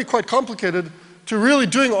is already quite complicated, to really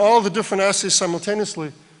doing all the different assays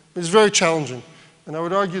simultaneously is very challenging. And I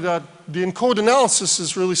would argue that the ENCODE analysis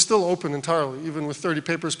is really still open entirely. Even with 30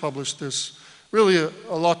 papers published, there's really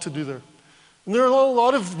a lot to do there. And there are a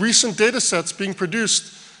lot of recent data sets being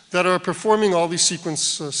produced that are performing all these sequence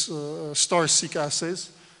star-seq assays.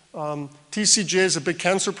 TCGA is a big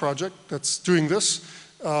cancer project that's doing this.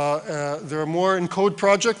 There are more ENCODE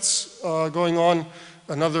projects going on,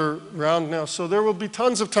 another round now. So there will be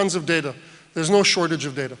tons of data There's no shortage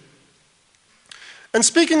of data. And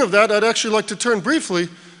speaking of that, I'd actually like to turn briefly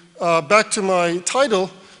back to my title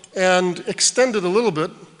and extend it a little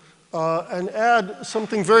bit and add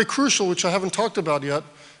something very crucial which I haven't talked about yet,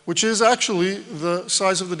 which is actually the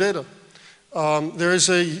size of the data. There is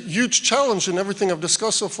a huge challenge in everything I've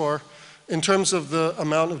discussed so far in terms of the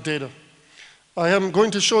amount of data. I am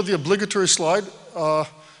going to show the obligatory slide of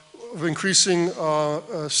increasing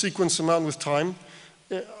sequence amount with time.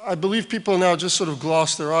 I believe people now just sort of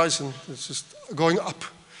gloss their eyes and it's just going up.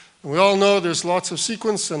 And we all know there's lots of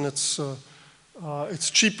sequence and it's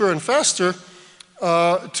cheaper and faster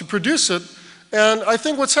to produce it. And I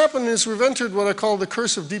think what's happened is we've entered what I call the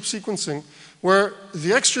curse of deep sequencing, where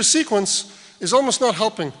the extra sequence is almost not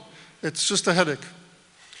helping. It's just a headache.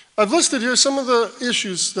 I've listed here some of the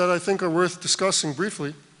issues that I think are worth discussing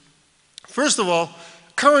briefly. First of all,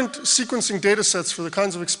 current sequencing data sets for the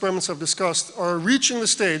kinds of experiments I've discussed are reaching the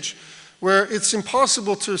stage where it's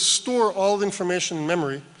impossible to store all the information in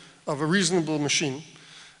memory of a reasonable machine.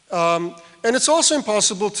 And it's also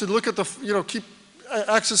impossible to look at the, keep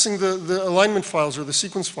accessing the alignment files or the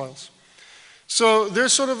sequence files. So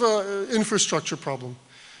there's sort of an infrastructure problem.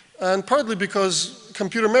 And partly because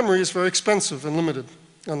computer memory is very expensive and limited,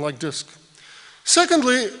 unlike disk.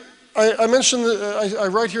 Secondly, I mentioned, I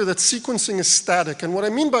write here that sequencing is static. And what I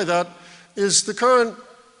mean by that is the current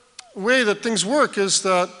way that things work is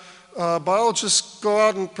that biologists go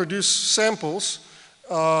out and produce samples.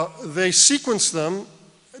 They sequence them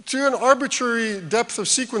to an arbitrary depth of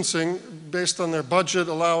sequencing based on their budget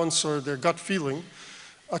allowance or their gut feeling.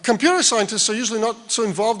 Computer scientists are usually not so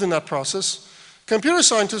involved in that process. Computer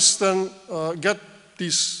scientists then get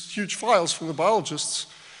these huge files from the biologists,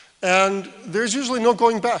 and there's usually no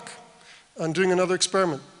going back and doing another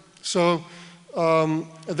experiment. So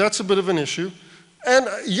that's a bit of an issue. And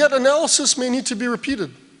yet analysis may need to be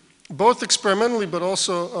repeated, both experimentally but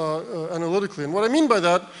also analytically. And what I mean by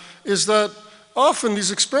that is that often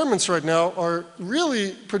these experiments right now are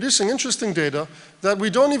really producing interesting data that we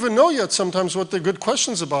don't even know yet sometimes what the good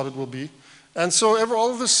questions about it will be. And so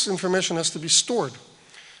all of this information has to be stored.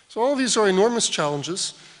 So all of these are enormous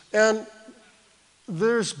challenges. And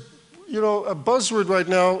there's a buzzword right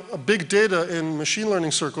now, big data in machine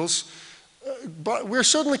learning circles. But we're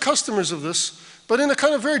certainly customers of this, but in a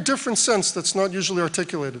kind of very different sense that's not usually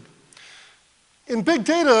articulated. In big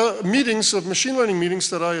data meetings, of machine learning meetings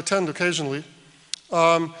that I attend occasionally,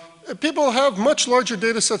 people have much larger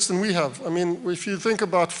data sets than we have. I mean, if you think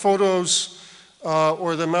about photos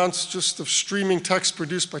or the amounts just of streaming text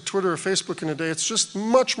produced by Twitter or Facebook in a day, it's just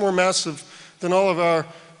much more massive than all of our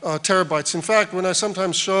terabytes. In fact, when I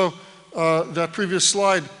sometimes show that previous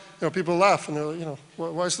slide, people laugh and they're like,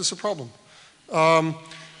 why is this a problem?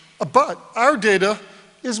 But our data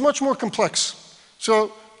is much more complex.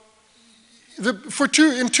 So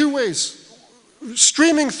in two ways.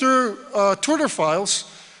 Streaming through Twitter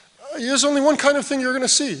files, there's only one kind of thing you're going to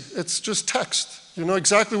see. It's just text. You know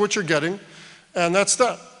exactly what you're getting, and that's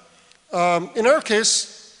that. In our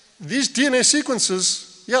case, these DNA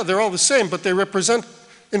sequences, yeah, they're all the same, but they represent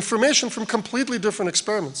information from completely different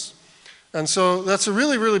experiments. And so that's a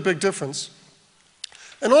really, really big difference.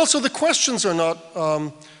 And also the questions are not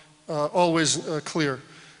always clear.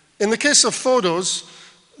 In the case of photos,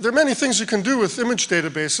 there are many things you can do with image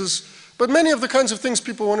databases, but many of the kinds of things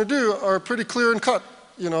people want to do are pretty clear and cut.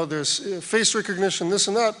 There's face recognition, this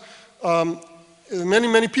and that. Many,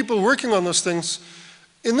 many people working on those things.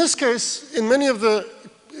 In this case, in many of the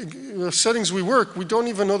settings we work, we don't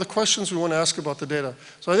even know the questions we want to ask about the data.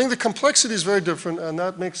 So I think the complexity is very different, and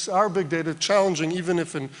that makes our big data challenging, even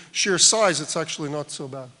if in sheer size it's actually not so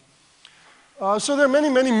bad. So there are many,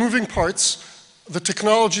 many moving parts. The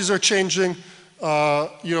technologies are changing.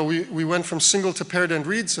 We went from single to paired end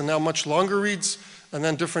reads and now much longer reads, and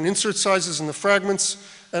then different insert sizes in the fragments.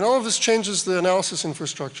 And all of this changes the analysis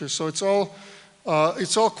infrastructure. So it's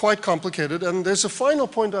all quite complicated. And there's a final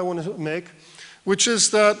point I want to make, which is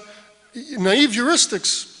that naive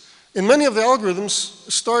heuristics in many of the algorithms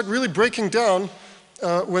start really breaking down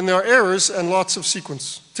when there are errors and lots of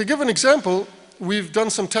sequence. To give an example, we've done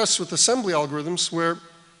some tests with assembly algorithms where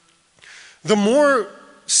the more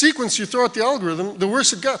sequence you throw at the algorithm, the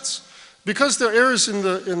worse it gets. Because there are errors in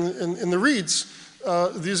the reads,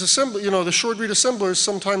 these the short read assemblers,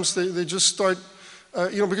 sometimes they just start,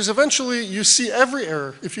 because eventually you see every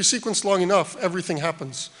error. If you sequence long enough, everything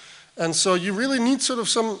happens. And so you really need sort of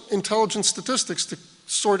some intelligent statistics to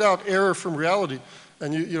sort out error from reality.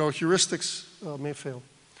 And heuristics may fail.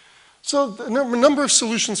 So a number of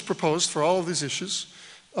solutions proposed for all of these issues.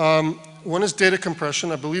 One is data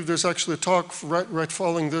compression. I believe there's actually a talk right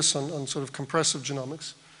following this on sort of compressive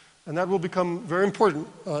genomics. And that will become very important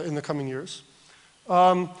in the coming years.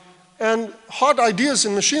 And hot ideas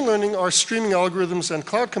in machine learning are streaming algorithms and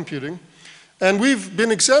cloud computing. And we've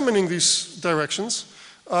been examining these directions.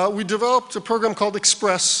 We developed a program called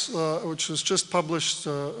Express, which was just published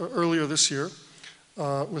earlier this year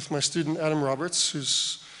with my student Adam Roberts,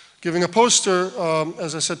 who's giving a poster,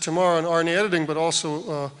 as I said, tomorrow on RNA editing, but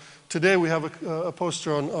also today we have a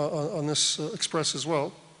poster on this Express as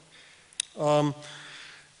well.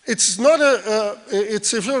 It's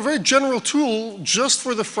a very general tool just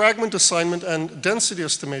for the fragment assignment and density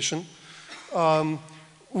estimation.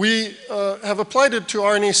 We have applied it to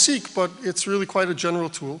RNA-seq, but it's really quite a general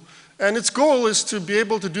tool. And its goal is to be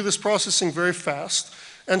able to do this processing very fast.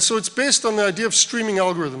 And so it's based on the idea of streaming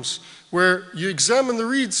algorithms, where you examine the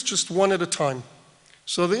reads just one at a time.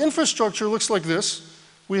 So the infrastructure looks like this.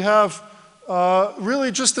 We have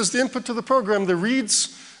really just as the input to the program, the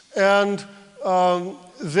reads and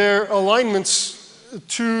their alignments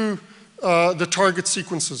to the target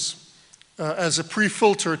sequences as a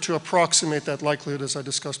pre-filter to approximate that likelihood, as I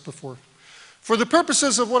discussed before. For the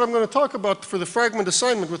purposes of what I'm going to talk about for the fragment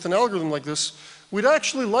assignment with an algorithm like this, we'd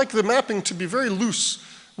actually like the mapping to be very loose.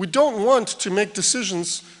 We don't want to make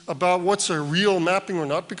decisions about what's a real mapping or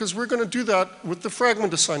not, because we're going to do that with the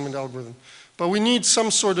fragment assignment algorithm. But we need some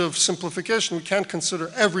sort of simplification. We can't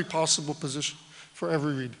consider every possible position for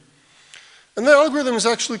every read. And the algorithm is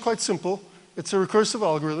actually quite simple. It's a recursive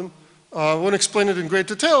algorithm. I won't explain it in great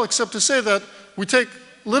detail, except to say that we take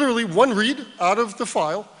literally one read out of the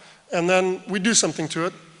file, and then we do something to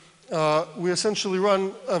it. We essentially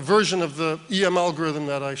run a version of the EM algorithm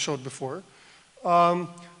that I showed before.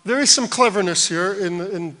 There is some cleverness here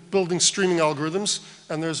in building streaming algorithms,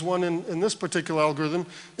 and there's one in this particular algorithm,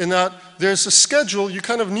 in that there's a schedule. You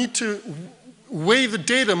kind of need to weigh the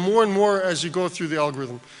data more and more as you go through the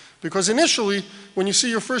algorithm. Because initially, when you see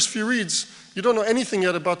your first few reads, you don't know anything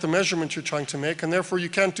yet about the measurement you're trying to make, and therefore you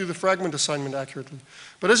can't do the fragment assignment accurately.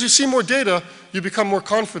 But as you see more data, you become more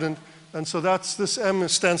confident, and so this M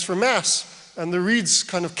stands for mass, and the reads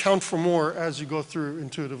kind of count for more as you go through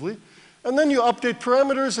intuitively. And then you update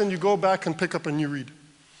parameters, and you go back and pick up a new read.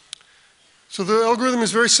 So the algorithm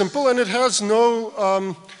is very simple, and it has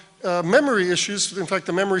no memory issues. In fact,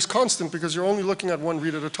 the memory is constant because you're only looking at one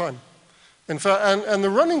read at a time. In fact, and the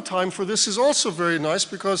running time for this is also very nice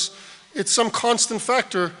because it's some constant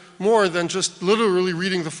factor more than just literally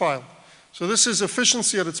reading the file. So this is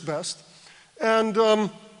efficiency at its best. And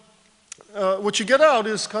what you get out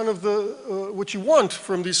is kind of what you want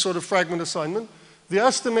from these sort of fragment assignment, the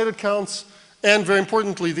estimated counts, and very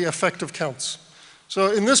importantly, the effective counts.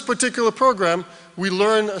 So in this particular program, we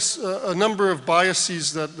learn a number of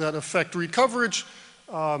biases that affect read coverage.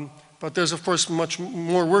 But there's, of course, much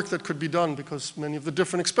more work that could be done because many of the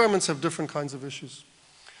different experiments have different kinds of issues.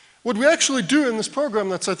 What we actually do in this program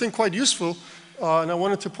that's, I think, quite useful, and I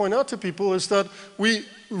wanted to point out to people, is that we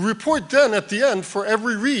report then at the end for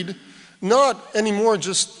every read, not anymore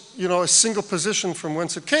just a single position from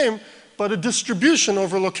whence it came, but a distribution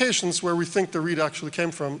over locations where we think the read actually came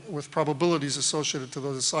from with probabilities associated to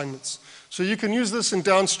those assignments. So you can use this in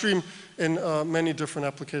downstream in many different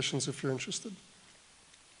applications if you're interested.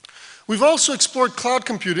 We've also explored cloud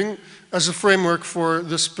computing as a framework for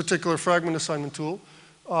this particular fragment assignment tool.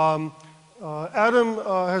 Adam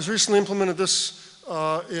has recently implemented this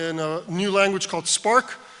in a new language called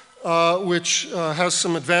Spark, which has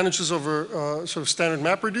some advantages over sort of standard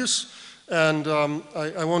MapReduce. And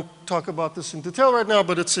I won't talk about this in detail right now,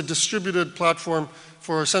 but it's a distributed platform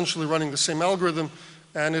for essentially running the same algorithm.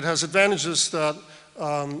 And it has advantages that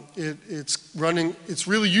it's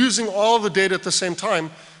really using all the data at the same time.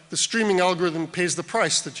 The streaming algorithm pays the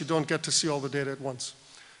price that you don't get to see all the data at once.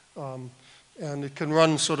 And it can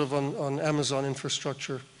run sort of on Amazon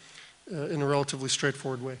infrastructure in a relatively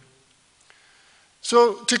straightforward way.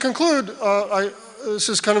 So to conclude, this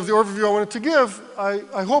is kind of the overview I wanted to give.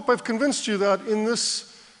 I hope I've convinced you that in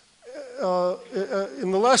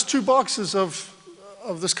the last two boxes of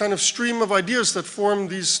this kind of stream of ideas that form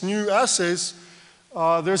these new assays,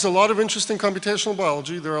 there's a lot of interesting computational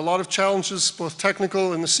biology. There are a lot of challenges, both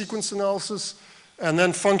technical in the sequence analysis and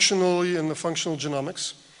then functionally in the functional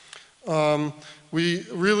genomics. There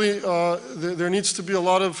needs to be a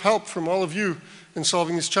lot of help from all of you in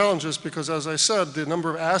solving these challenges because, as I said, the number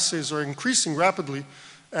of assays are increasing rapidly,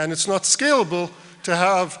 and it's not scalable to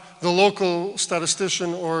have the local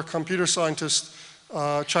statistician or computer scientist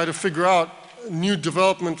try to figure out new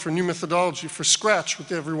development for new methodology for scratch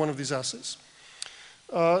with every one of these assays.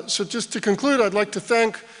 So just to conclude, I'd like to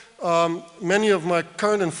thank many of my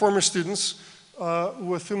current and former students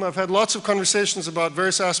with whom I've had lots of conversations about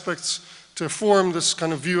various aspects to form this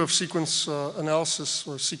kind of view of sequence analysis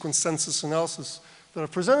or sequence census analysis that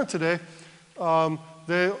I've presented today.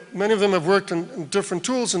 Many of them have worked in different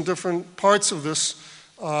tools in different parts of this.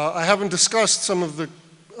 I haven't discussed some of the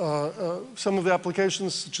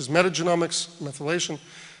applications, such as metagenomics, methylation,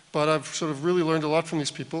 but I've sort of really learned a lot from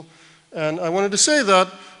these people. And I wanted to say that,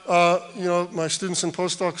 my students and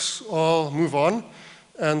postdocs all move on,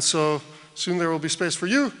 and so soon there will be space for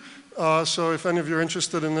you. So if any of you are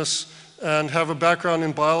interested in this and have a background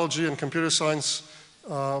in biology and computer science,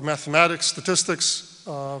 mathematics, statistics,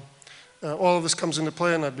 all of this comes into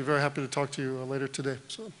play, and I'd be very happy to talk to you later today.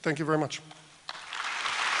 So thank you very much.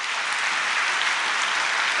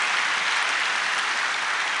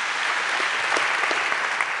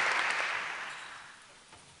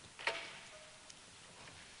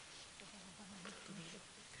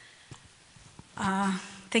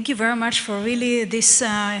 Thank you very much for really this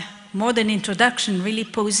modern introduction, really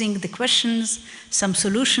posing the questions, some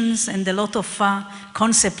solutions, and a lot of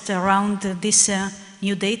concept around these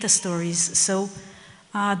new data stories. So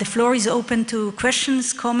the floor is open to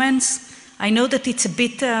questions, comments. I know that it's a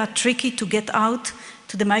bit tricky to get out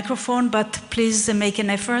to the microphone, but please make an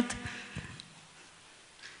effort.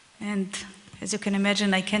 And as you can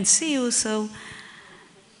imagine, I can't see you, so.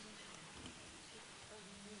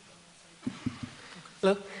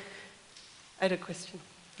 Hello, I had a question.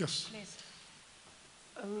 Yes. Please.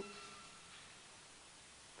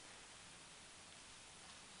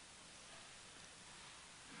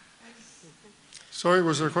 Sorry,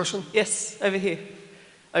 was there a question? Yes, over here,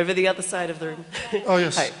 over the other side of the room. Oh,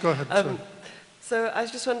 yes, Hi. Go ahead. So I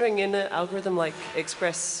was just wondering, in an algorithm like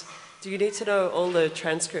Express, do you need to know all the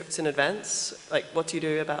transcripts in advance? Like, what do you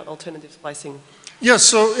do about alternative splicing? Yes,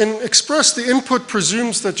 so in Express, the input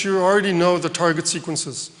presumes that you already know the target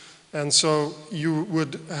sequences. And so you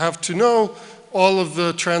would have to know all of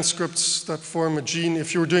the transcripts that form a gene.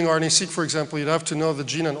 If you were doing RNA-seq, for example, you'd have to know the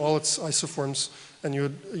gene and all its isoforms. And you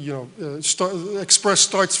would, Express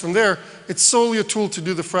starts from there. It's solely a tool to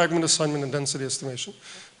do the fragment assignment and density estimation.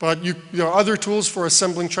 But there are other tools for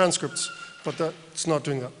assembling transcripts, but it's not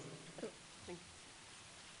doing that.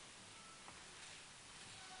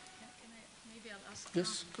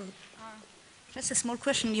 Yes, go ahead. Just a small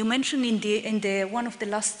question. You mentioned in one of the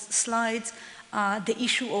last slides the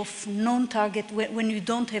issue of non-target when you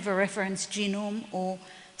don't have a reference genome or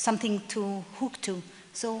something to hook to.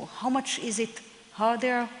 So how much is it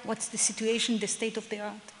harder? What's the situation, the state of the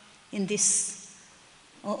art in this,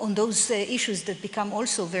 on those issues that become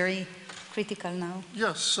also very critical now?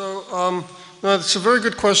 Yes, so that's a very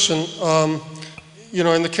good question.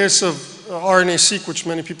 In the case of RNA-seq, which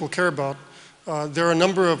many people care about, there are a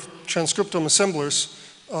number of transcriptome assemblers.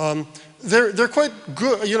 They're quite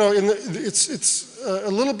good. It's a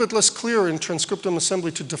little bit less clear in transcriptome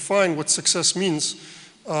assembly to define what success means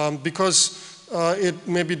because it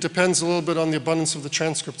maybe depends a little bit on the abundance of the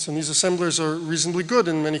transcripts. And these assemblers are reasonably good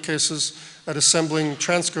in many cases at assembling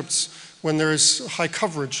transcripts when there is high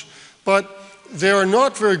coverage. But they are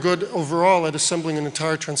not very good overall at assembling an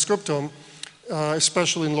entire transcriptome,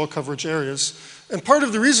 especially in low coverage areas. And part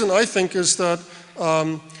of the reason, I think, is that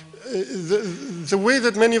the way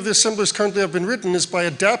that many of the assemblers currently have been written is by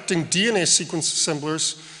adapting DNA sequence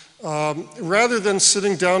assemblers rather than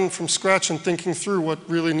sitting down from scratch and thinking through what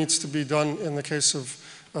really needs to be done in the case of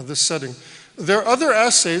this setting. There are other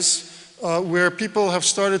assays where people have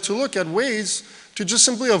started to look at ways to just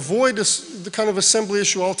simply avoid the kind of assembly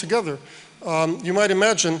issue altogether. You might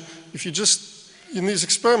imagine if you just in these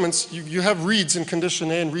experiments, you have reads in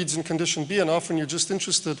condition A and reads in condition B, and often you're just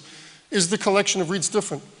interested, is the collection of reads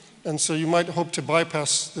different? And so you might hope to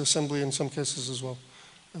bypass the assembly in some cases as well.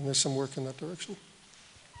 And there's some work in that direction.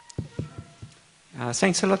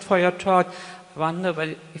 Thanks a lot for your talk. I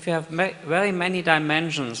wonder if you have very many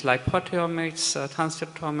dimensions, like proteomics,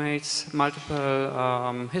 transcriptomics,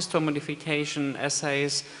 multiple histomodification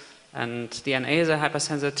assays, and DNA is a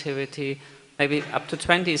hypersensitivity, maybe up to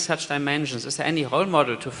 20 such dimensions. Is there any role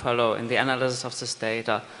model to follow in the analysis of this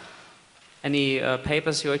data? Any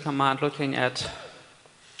papers you recommend looking at?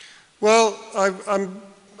 Well, I'm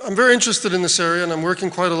very interested in this area, and I'm working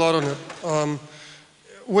quite a lot on it.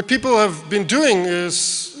 What people have been doing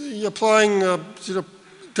is applying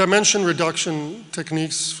dimension reduction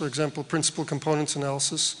techniques, for example, principal components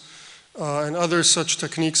analysis, and other such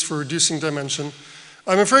techniques for reducing dimension.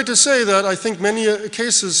 I'm afraid to say that I think many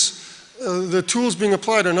cases the tools being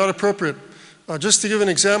applied are not appropriate. Just to give an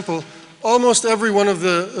example, almost every one of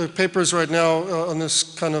the papers right now on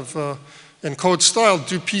this kind of encode style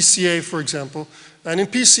do PCA, for example. And in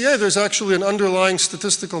PCA, there's actually an underlying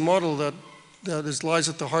statistical model that that lies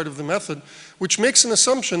at the heart of the method, which makes an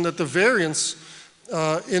assumption that the variance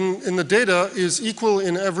in the data is equal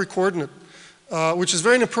in every coordinate, which is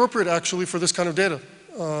very inappropriate actually for this kind of data,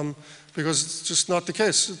 because it's just not the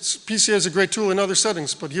case. PCA is a great tool in other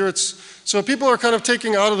settings, but here so people are kind of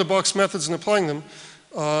taking out-of-the-box methods and applying them.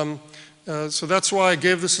 So that's why I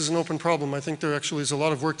gave this as an open problem. I think there actually is a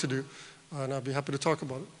lot of work to do, and I'd be happy to talk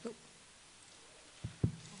about it.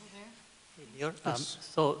 Lior, Yes.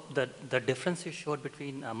 so the difference you showed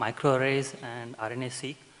between microarrays and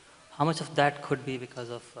RNA-seq, how much of that could be because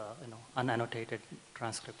of unannotated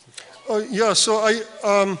transcripts? Yeah, so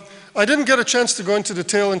I didn't get a chance to go into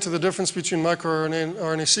detail into the difference between microRNA and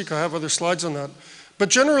RNA-seq. I have other slides on that. But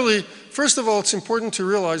generally, first of all, it's important to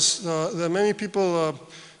realize that many people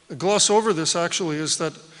gloss over this actually, is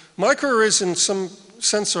that microarrays in some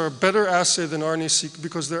sense are a better assay than RNA-seq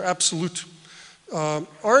because they're absolute.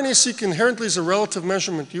 RNA-seq inherently is a relative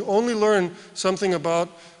measurement. You only learn something about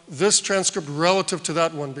this transcript relative to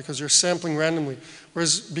that one because you're sampling randomly.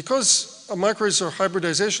 Whereas because microarrays are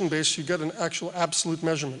hybridization based, you get an actual absolute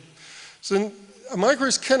measurement. So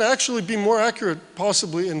microarrays can actually be more accurate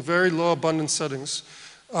possibly in very low abundance settings.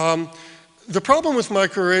 The problem with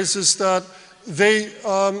microarrays is that they,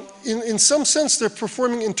 in some sense, they're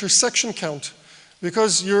performing intersection count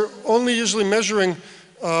because you're only usually measuring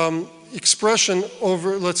expression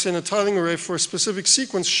over, let's say, in a tiling array for a specific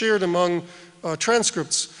sequence shared among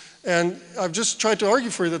transcripts. And I've just tried to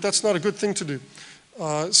argue for you that that's not a good thing to do.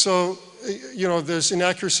 So, there's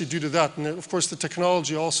inaccuracy due to that. And of course, the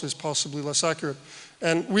technology also is possibly less accurate.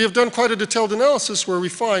 And we have done quite a detailed analysis where we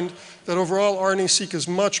find that overall RNA-seq is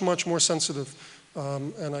much, much more sensitive.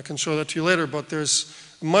 And I can show that to you later, but there's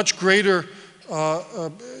much greater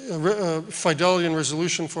fidelity and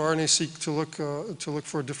resolution for RNA-seq to look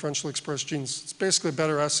for differentially expressed genes. It's basically a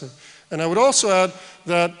better assay. And I would also add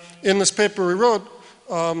that in this paper we wrote,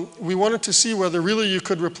 we wanted to see whether really you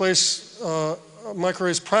could replace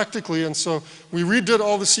microarrays practically, and so we redid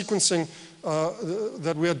all the sequencing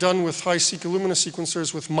that we had done with high-seq Illumina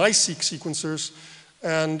sequencers with MySeq sequencers,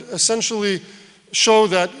 and essentially show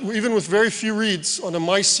that even with very few reads on a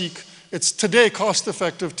MySeq, it's today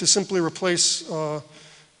cost-effective to simply replace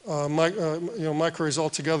microarrays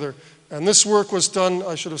altogether. And this work was done,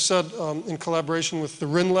 I should have said, in collaboration with the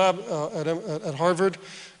RIN lab at Harvard.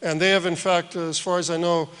 And they have, in fact, as far as I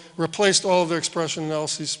know, replaced all of their expression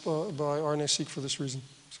analyses by RNA-seq for this reason.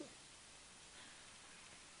 So.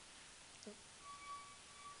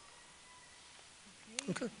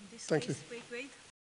 Okay, thank you. Wait.